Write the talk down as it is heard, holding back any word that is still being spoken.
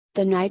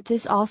The night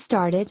this all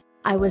started,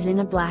 I was in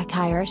a black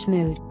Irish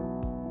mood.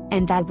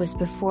 And that was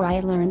before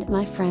I learned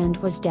my friend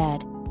was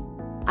dead.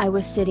 I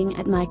was sitting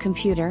at my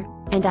computer,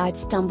 and I'd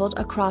stumbled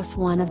across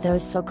one of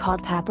those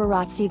so-called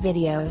paparazzi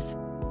videos.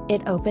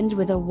 It opened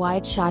with a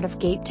wide shot of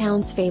Cape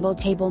Town's fabled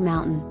Table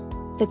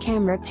Mountain. The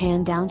camera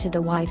panned down to the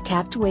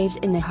white-capped waves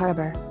in the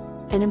harbor.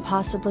 An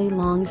impossibly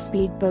long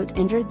speedboat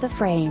entered the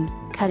frame,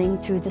 cutting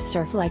through the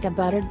surf like a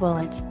buttered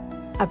bullet.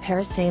 A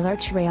parasailer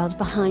trailed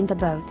behind the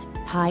boat,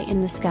 high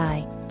in the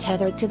sky,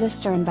 tethered to the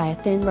stern by a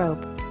thin rope.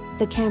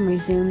 The camera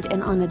zoomed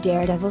in on the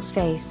daredevil's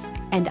face,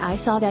 and I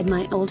saw that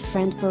my old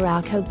friend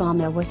Barack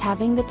Obama was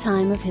having the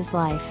time of his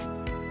life.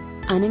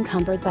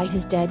 Unencumbered by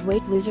his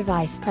deadweight loser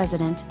vice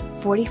president,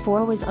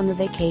 44 was on the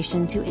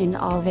vacation to end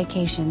all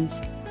vacations.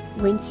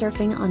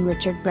 Windsurfing on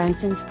Richard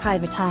Branson's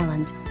private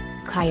island.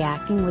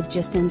 Kayaking with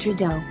Justin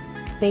Trudeau.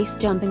 Base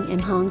jumping in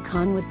Hong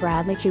Kong with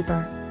Bradley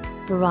Cooper.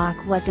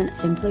 Barack wasn't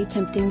simply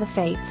tempting the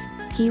fates,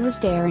 he was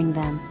daring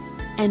them.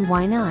 And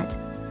why not?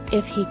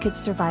 If he could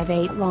survive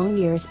 8 long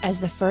years as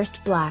the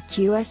first black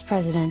US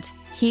president,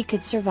 he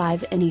could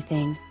survive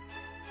anything.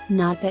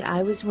 Not that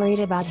I was worried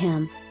about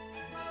him.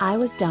 I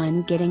was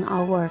done getting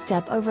all worked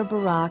up over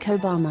Barack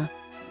Obama.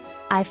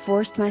 I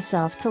forced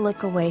myself to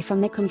look away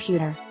from the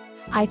computer.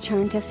 I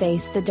turned to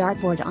face the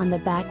dartboard on the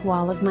back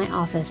wall of my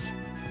office.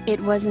 It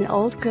was an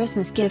old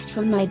Christmas gift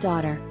from my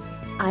daughter.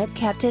 I'd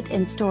kept it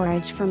in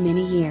storage for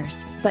many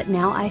years, but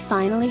now I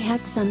finally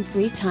had some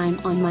free time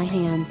on my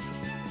hands.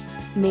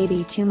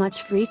 Maybe too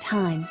much free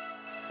time.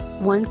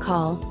 One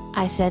call,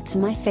 I said to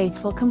my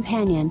faithful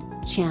companion,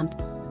 Champ.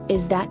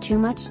 Is that too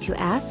much to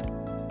ask?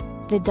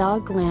 The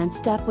dog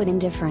glanced up with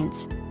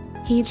indifference.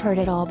 He'd heard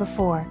it all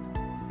before.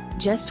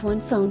 Just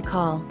one phone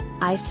call,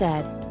 I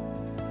said.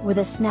 With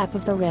a snap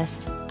of the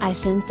wrist, I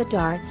sent the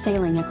dart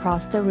sailing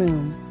across the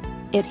room.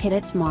 It hit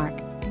its mark,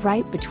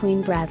 right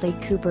between Bradley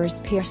Cooper's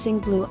piercing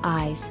blue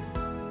eyes.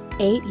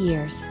 8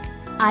 years.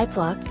 I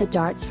plucked the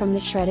darts from the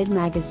shredded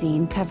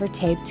magazine cover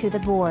taped to the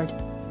board.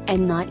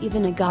 And not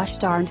even a gosh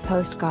darned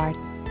postcard.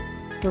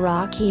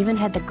 Barack even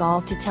had the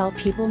gall to tell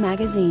People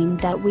magazine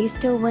that we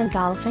still went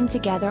golfing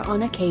together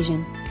on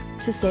occasion.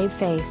 To save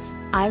face,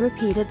 I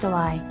repeated the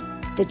lie.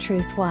 The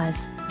truth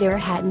was, there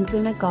hadn't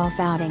been a golf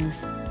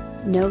outings.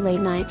 No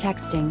late night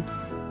texting.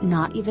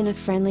 Not even a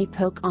friendly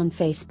poke on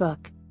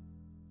Facebook.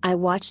 I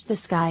watched the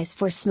skies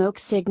for smoke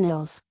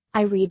signals.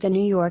 I read the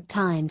New York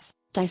Times,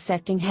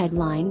 dissecting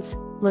headlines,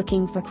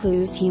 looking for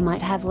clues he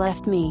might have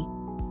left me.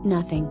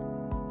 Nothing.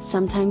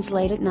 Sometimes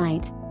late at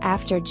night,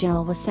 after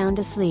Jill was sound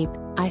asleep,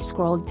 I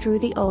scrolled through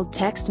the old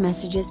text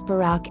messages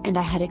Barack and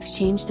I had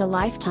exchanged a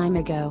lifetime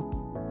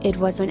ago. It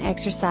was an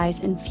exercise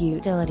in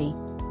futility.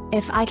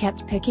 If I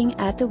kept picking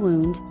at the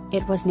wound,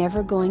 it was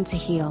never going to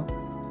heal.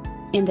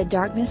 In the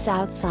darkness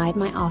outside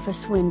my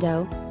office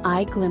window,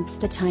 I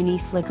glimpsed a tiny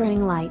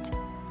flickering light.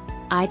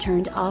 I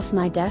turned off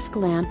my desk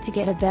lamp to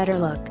get a better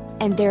look,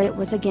 and there it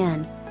was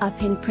again, a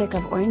pinprick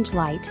of orange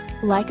light,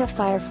 like a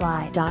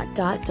firefly ...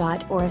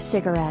 or a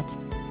cigarette.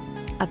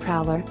 A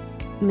prowler?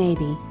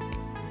 Maybe.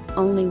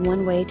 Only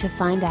one way to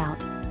find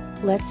out.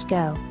 Let's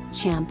go,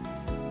 Champ.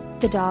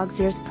 The dog's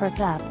ears perked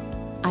up.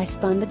 I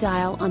spun the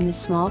dial on the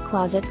small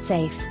closet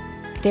safe.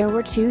 There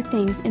were 2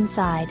 things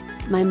inside,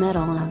 my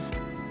Medal of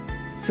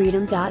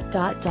Freedom ...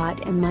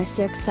 and my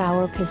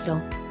 6-hour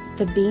pistol.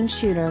 The bean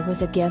shooter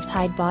was a gift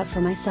I'd bought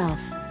for myself,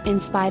 in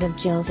spite of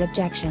Jill's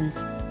objections.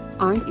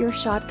 Aren't your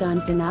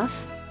shotguns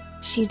enough?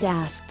 She'd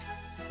asked.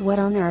 What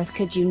on earth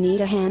could you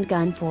need a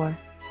handgun for?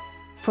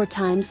 For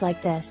times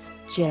like this,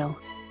 Jill.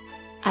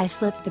 I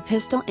slipped the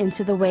pistol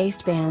into the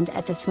waistband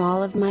at the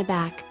small of my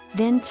back,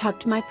 then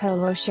tucked my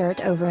polo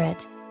shirt over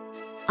it.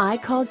 I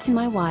called to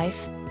my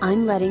wife,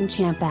 I'm letting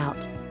Champ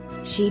out.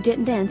 She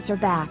didn't answer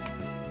back.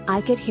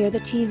 I could hear the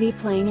TV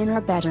playing in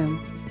our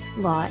bedroom.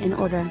 Law and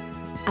Order.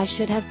 I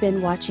should have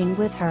been watching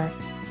with her.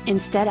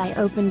 Instead I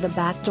opened the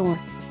back door.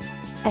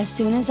 As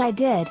soon as I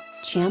did,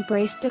 Champ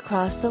raced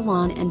across the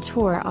lawn and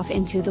tore off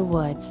into the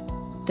woods.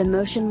 The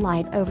motion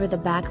light over the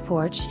back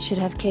porch should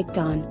have kicked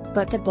on,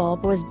 but the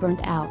bulb was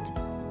burnt out.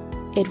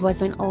 It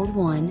was an old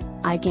one,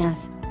 I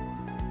guess.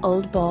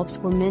 Old bulbs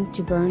were meant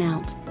to burn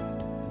out.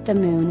 The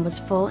moon was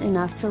full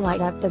enough to light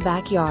up the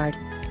backyard.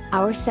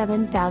 Our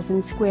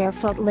 7,000 square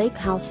foot lake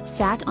house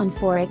sat on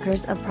 4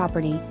 acres of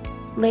property.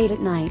 Late at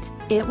night,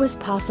 it was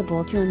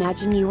possible to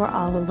imagine you were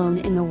all alone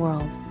in the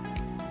world.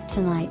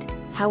 Tonight,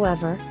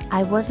 however,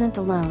 I wasn't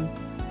alone.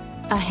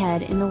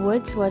 Ahead in the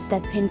woods was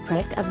that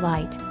pinprick of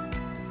light.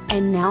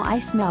 And now I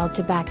smelled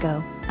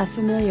tobacco, a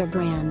familiar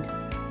brand.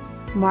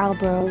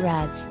 Marlboro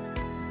Reds.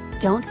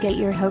 Don't get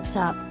your hopes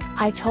up,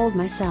 I told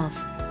myself.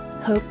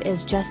 Hope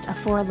is just a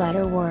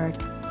 4-letter word.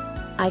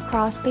 I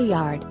crossed the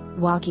yard,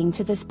 walking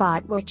to the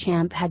spot where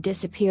Champ had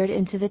disappeared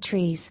into the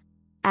trees.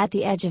 At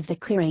the edge of the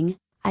clearing,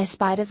 I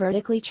spied a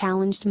vertically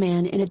challenged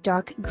man in a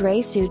dark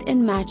gray suit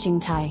and matching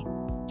tie.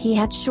 He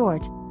had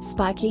short,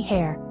 spiky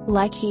hair,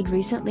 like he'd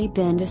recently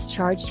been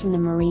discharged from the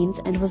Marines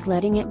and was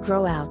letting it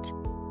grow out.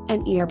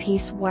 An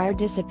earpiece wire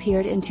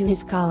disappeared into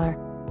his collar.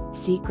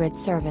 Secret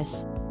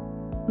Service.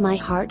 My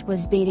heart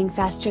was beating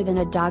faster than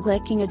a dog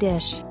licking a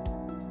dish.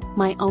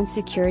 My own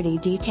security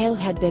detail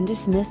had been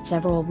dismissed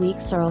several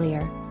weeks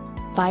earlier.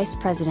 Vice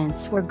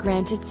presidents were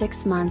granted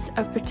 6 months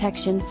of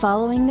protection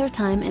following their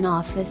time in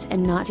office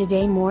and not a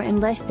day more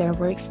unless there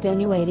were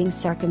extenuating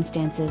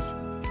circumstances.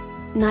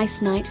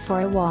 "Nice night for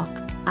a walk,"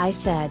 I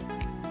said.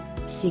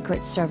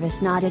 Secret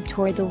Service nodded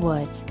toward the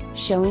woods,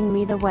 showing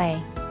me the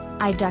way.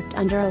 I ducked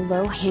under a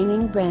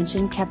low-hanging branch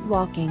and kept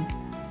walking.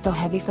 The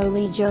heavy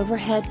foliage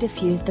overhead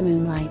diffused the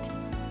moonlight.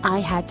 I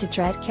had to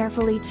tread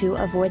carefully to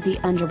avoid the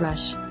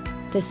underbrush.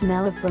 The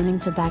smell of burning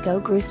tobacco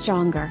grew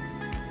stronger.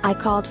 I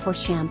called for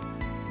Champ.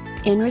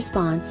 In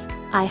response,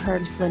 I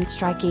heard flint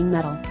striking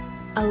metal.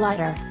 A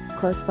lighter,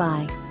 close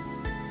by.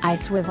 I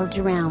swiveled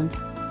around.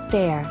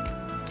 There.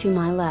 To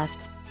my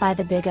left, by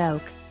the big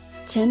oak.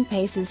 10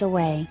 paces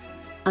away.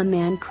 A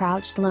man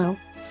crouched low,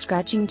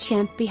 scratching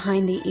Champ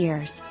behind the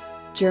ears.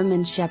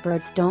 German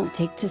shepherds don't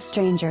take to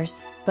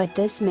strangers, but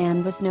this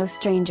man was no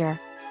stranger.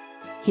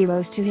 He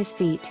rose to his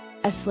feet,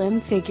 a slim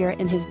figure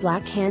in his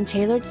black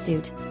hand-tailored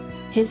suit.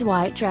 His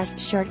white dress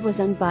shirt was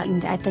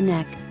unbuttoned at the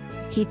neck.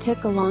 He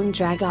took a long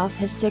drag off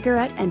his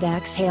cigarette and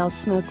exhaled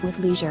smoke with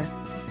leisure.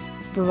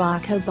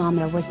 Barack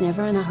Obama was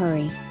never in a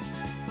hurry.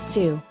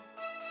 2.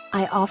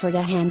 I offered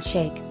a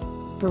handshake.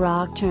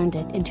 Barack turned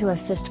it into a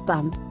fist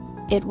bump.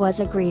 It was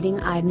a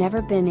greeting I'd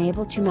never been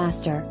able to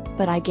master,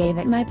 but I gave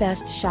it my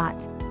best shot.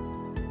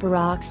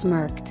 Barack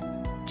smirked.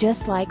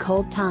 "Just like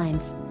old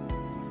times."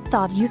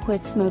 "Thought you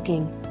quit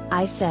smoking,"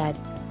 I said.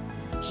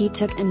 He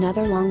took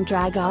another long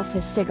drag off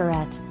his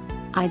cigarette.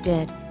 I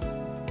did.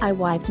 I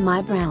wiped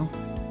my brow.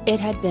 It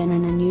had been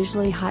an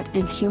unusually hot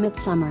and humid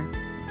summer.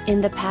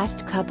 In the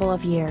past couple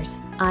of years,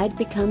 I'd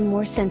become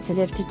more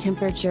sensitive to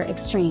temperature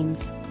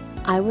extremes.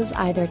 I was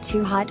either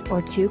too hot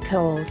or too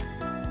cold.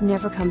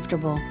 Never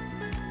comfortable.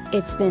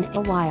 "It's been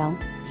a while,"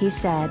 he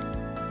said.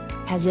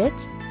 "Has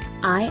it?"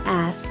 I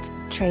asked,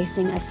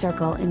 tracing a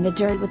circle in the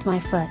dirt with my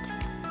foot.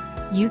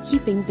 "You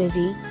keeping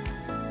busy?"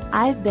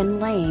 "I've been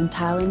laying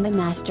tile in the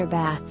master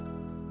bath."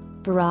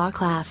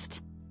 Barack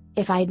laughed.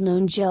 "If I'd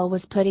known Jill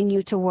was putting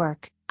you to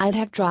work, I'd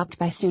have dropped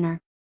by sooner.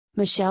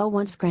 Michelle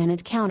wants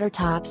granite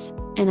countertops,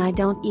 and I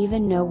don't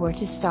even know where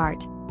to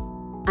start.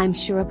 I'm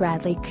sure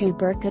Bradley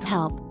Cooper could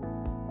help."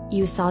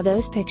 "You saw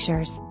those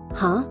pictures,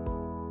 huh?"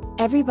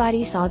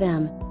 "Everybody saw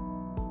them."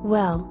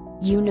 "Well,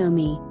 you know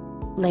me.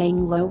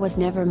 Laying low was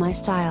never my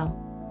style."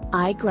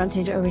 I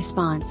grunted a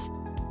response.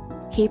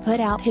 He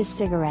put out his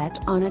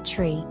cigarette on a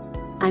tree.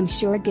 "I'm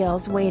sure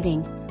Gil's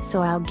waiting,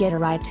 so I'll get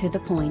right to the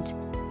point."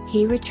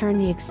 He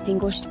returned the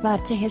extinguished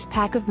butt to his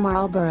pack of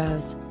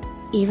Marlboros.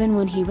 Even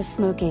when he was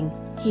smoking,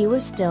 he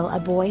was still a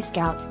Boy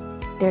Scout.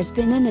 "There's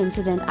been an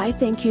incident I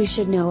think you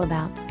should know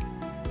about."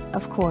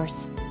 Of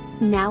course.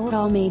 Now it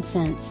all made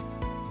sense.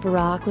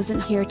 Barack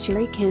wasn't here to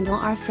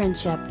rekindle our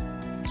friendship.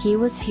 He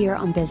was here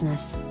on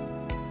business.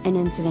 "An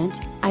incident,"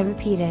 I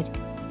repeated.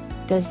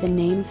 "Does the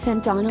name Finn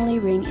Donnelly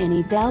ring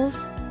any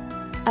bells?"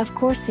 Of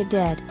course it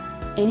did.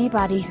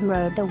 Anybody who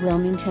rode the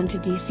Wilmington to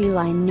DC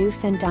line knew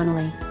Finn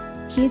Donnelly.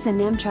 "He's an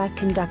Amtrak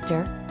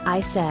conductor,"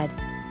 I said.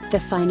 "The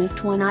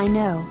finest one I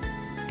know."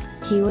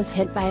 "He was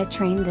hit by a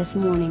train this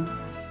morning.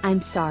 I'm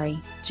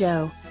sorry,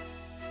 Joe."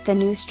 The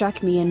news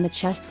struck me in the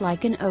chest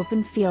like an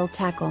open field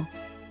tackle.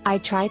 I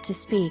tried to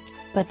speak,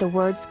 but the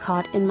words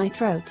caught in my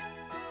throat.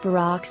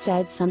 Barack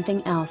said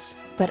something else,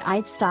 but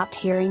I'd stopped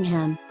hearing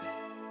him.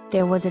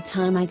 There was a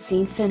time I'd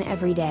seen Finn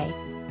every day.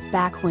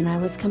 Back when I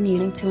was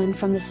commuting to and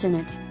from the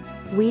Senate.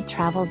 We'd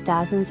traveled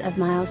thousands of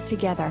miles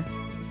together.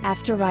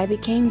 After I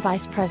became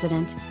vice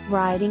president,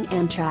 riding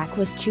Amtrak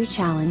was too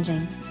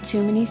challenging,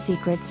 too many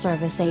Secret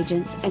Service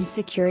agents and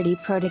security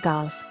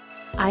protocols.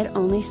 I'd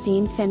only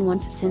seen Finn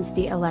once since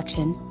the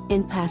election,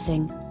 in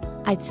passing.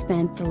 I'd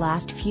spent the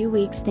last few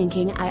weeks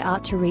thinking I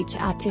ought to reach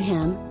out to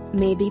him,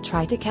 maybe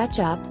try to catch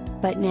up,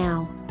 but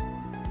now.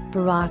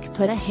 Barack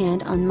put a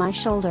hand on my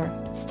shoulder,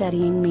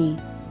 steadying me.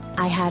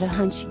 "I had a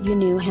hunch you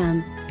knew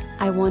him.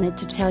 I wanted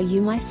to tell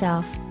you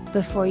myself,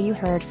 before you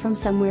heard from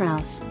somewhere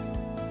else."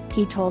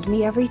 He told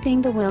me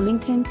everything the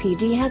Wilmington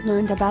PD had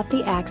learned about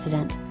the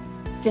accident.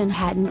 Finn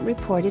hadn't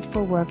reported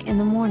for work in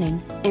the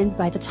morning, and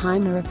by the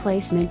time a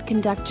replacement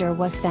conductor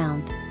was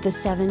found, the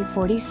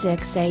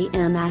 7:46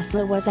 a.m.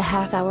 ASLA was a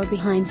half-hour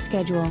behind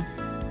schedule.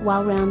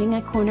 While rounding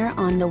a corner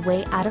on the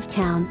way out of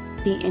town,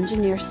 the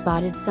engineer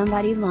spotted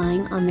somebody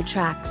lying on the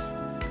tracks.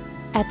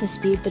 At the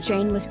speed the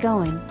train was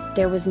going,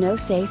 there was no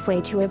safe way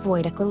to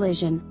avoid a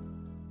collision.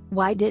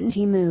 "Why didn't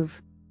he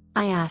move?"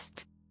 I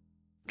asked.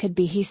 Could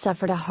be he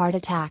suffered a heart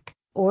attack,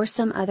 or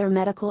some other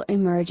medical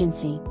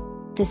emergency.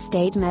 The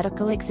state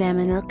medical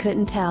examiner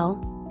couldn't tell,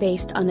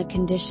 based on the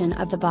condition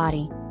of the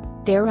body.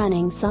 They're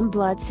running some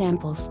blood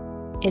samples.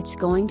 It's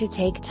going to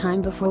take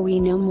time before we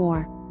know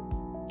more.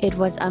 It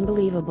was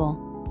unbelievable.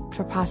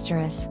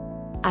 Preposterous.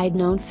 I'd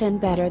known Finn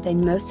better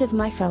than most of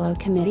my fellow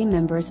committee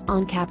members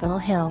on Capitol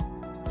Hill.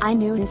 I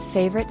knew his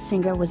favorite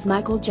singer was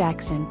Michael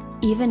Jackson.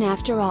 Even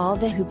after all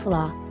the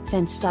hoopla,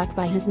 Finn stuck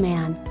by his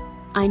man.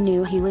 I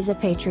knew he was a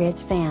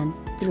Patriots fan,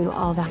 through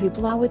all the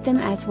hoopla with them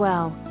as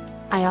well.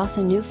 I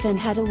also knew Finn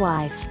had a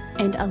wife,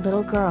 and a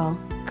little girl,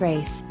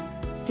 Grace.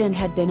 Finn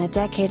had been a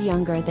decade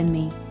younger than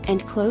me,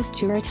 and close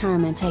to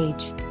retirement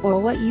age, or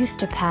what used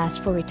to pass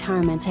for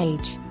retirement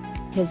age.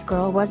 His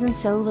girl wasn't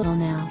so little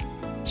now.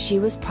 She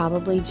was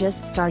probably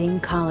just starting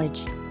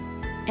college.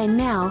 And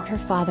now her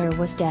father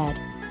was dead.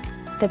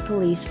 The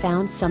police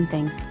found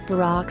something,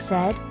 Barack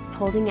said,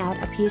 holding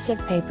out a piece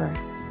of paper.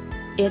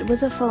 It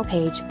was a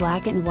full-page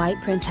black and white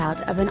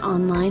printout of an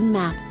online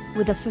map,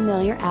 with a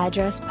familiar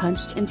address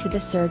punched into the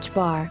search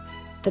bar.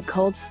 The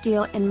cold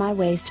steel in my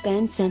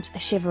waistband sent a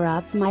shiver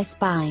up my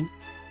spine.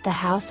 The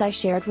house I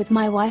shared with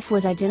my wife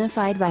was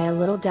identified by a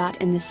little dot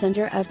in the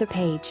center of the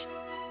page.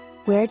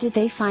 Where did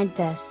they find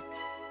this?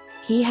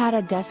 He had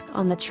a desk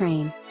on the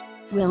train.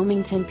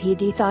 Wilmington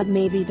PD thought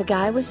maybe the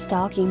guy was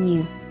stalking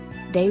you.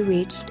 They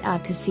reached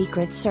out to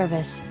Secret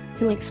Service,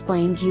 who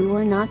explained you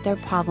were not their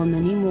problem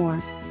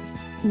anymore.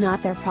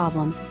 Not their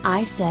problem,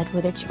 I said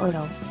with a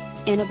chortle.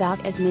 In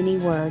about as many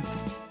words.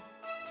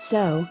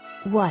 So,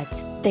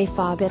 what? They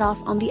fob it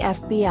off on the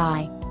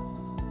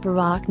FBI.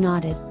 Barack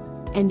nodded.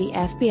 And the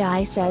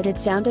FBI said it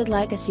sounded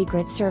like a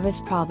Secret Service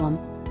problem.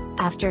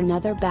 After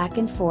another back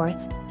and forth,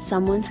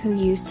 someone who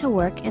used to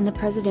work in the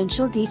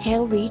presidential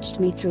detail reached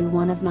me through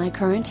one of my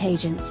current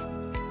agents.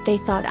 They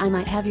thought I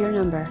might have your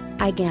number,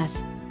 I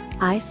guess.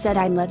 I said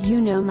I'd let you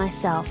know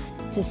myself,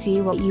 to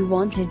see what you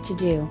wanted to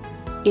do.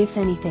 If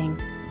anything.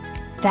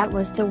 That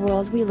was the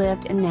world we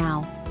lived in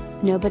now.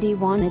 Nobody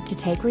wanted to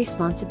take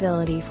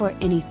responsibility for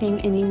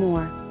anything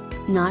anymore.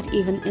 Not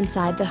even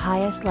inside the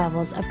highest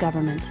levels of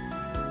government.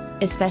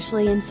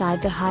 Especially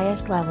inside the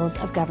highest levels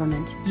of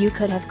government you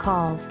could have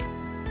called.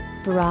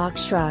 Barack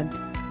shrugged.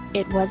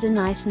 It was a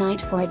nice night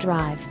for a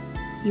drive.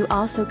 You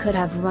also could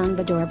have rung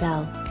the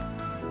doorbell.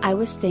 I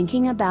was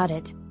thinking about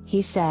it,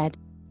 he said.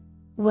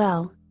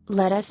 Well,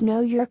 let us know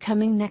you're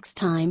coming next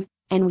time,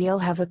 and we'll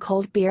have a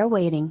cold beer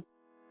waiting.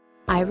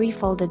 I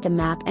refolded the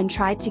map and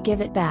tried to give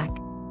it back.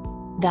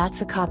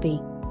 That's a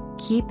copy.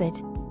 Keep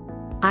it.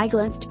 I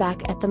glanced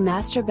back at the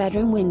master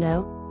bedroom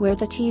window, where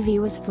the TV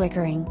was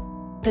flickering.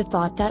 The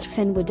thought that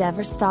Finn would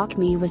ever stalk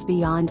me was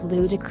beyond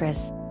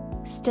ludicrous.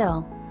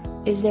 Still.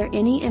 Is there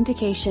any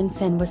indication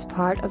Finn was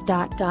part of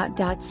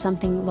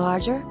something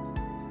larger?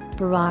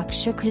 Barack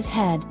shook his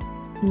head.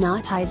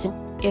 Not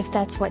Heisen, if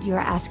that's what you're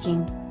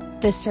asking.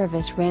 The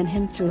service ran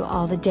him through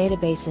all the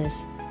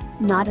databases.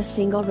 Not a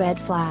single red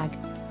flag.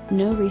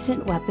 No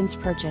recent weapons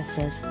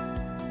purchases.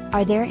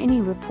 Are there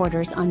any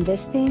reporters on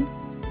this thing?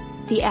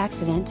 The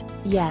accident,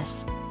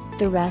 yes.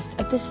 The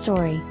rest of the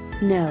story,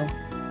 no.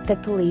 The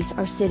police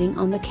are sitting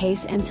on the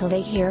case until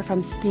they hear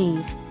from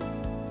Steve.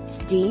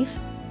 Steve?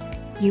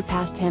 You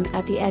passed him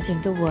at the edge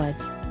of the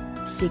woods.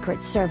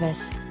 Secret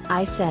Service,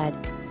 I said.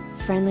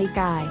 Friendly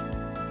guy.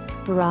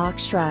 Barack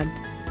shrugged.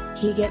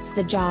 He gets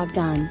the job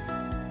done.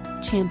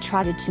 Champ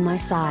trotted to my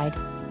side.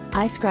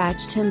 I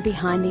scratched him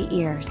behind the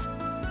ears.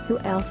 Who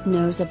else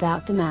knows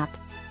about the map?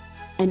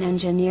 An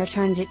engineer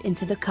turned it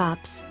into the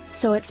cops,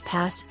 so it's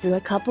passed through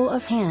a couple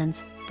of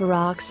hands,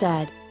 Barack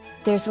said.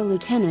 There's a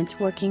lieutenant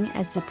working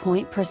as the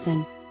point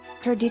person.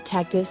 Her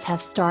detectives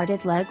have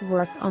started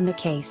legwork on the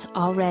case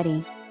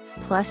already.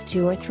 Plus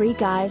 2 or 3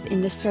 guys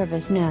in the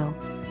service know.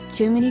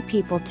 Too many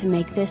people to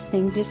make this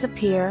thing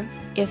disappear,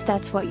 if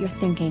that's what you're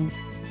thinking.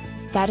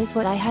 That is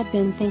what I had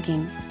been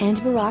thinking, and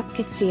Barack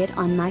could see it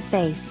on my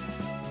face.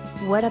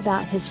 What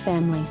about his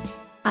family?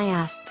 I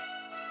asked.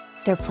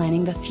 They're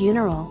planning the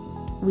funeral.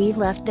 We've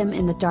left them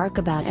in the dark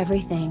about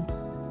everything.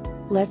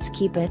 Let's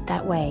keep it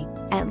that way,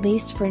 at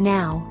least for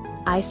now,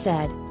 I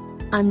said.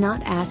 I'm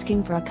not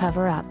asking for a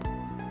cover-up.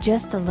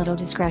 Just a little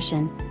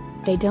discretion.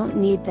 They don't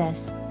need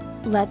this.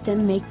 Let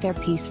them make their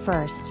peace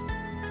first.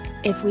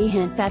 If we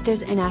hint that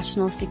there's a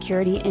national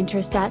security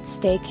interest at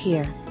stake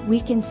here, we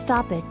can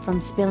stop it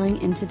from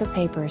spilling into the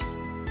papers.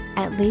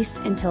 At least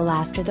until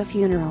after the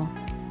funeral.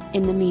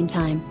 In the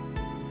meantime.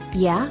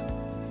 Yeah?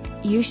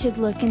 You should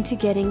look into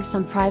getting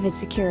some private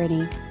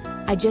security.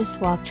 I just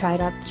walked right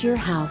up to your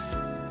house.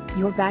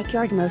 Your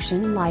backyard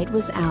motion light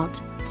was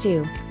out,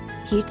 too.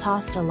 He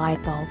tossed a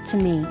light bulb to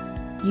me.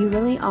 You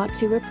really ought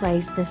to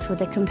replace this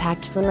with a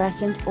compact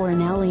fluorescent or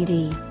an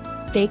LED.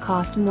 They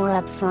cost more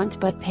upfront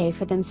but pay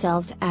for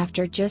themselves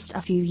after just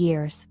a few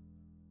years.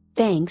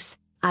 Thanks,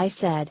 I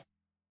said.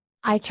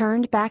 I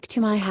turned back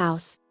to my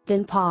house,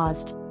 then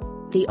paused.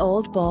 The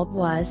old bulb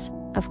was,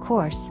 of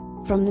course,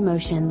 from the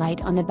motion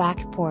light on the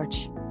back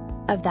porch.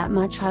 Of that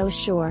much I was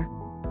sure.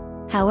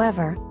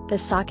 However, the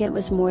socket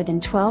was more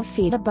than 12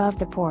 feet above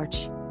the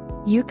porch.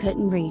 You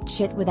couldn't reach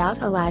it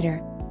without a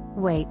ladder.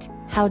 Wait,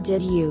 how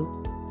did you?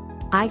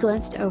 I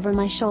glanced over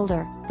my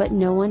shoulder, but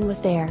no one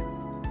was there.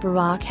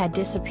 Barack had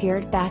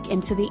disappeared back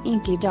into the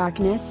inky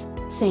darkness,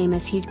 same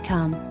as he'd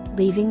come,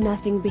 leaving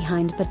nothing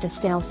behind but the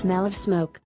stale smell of smoke.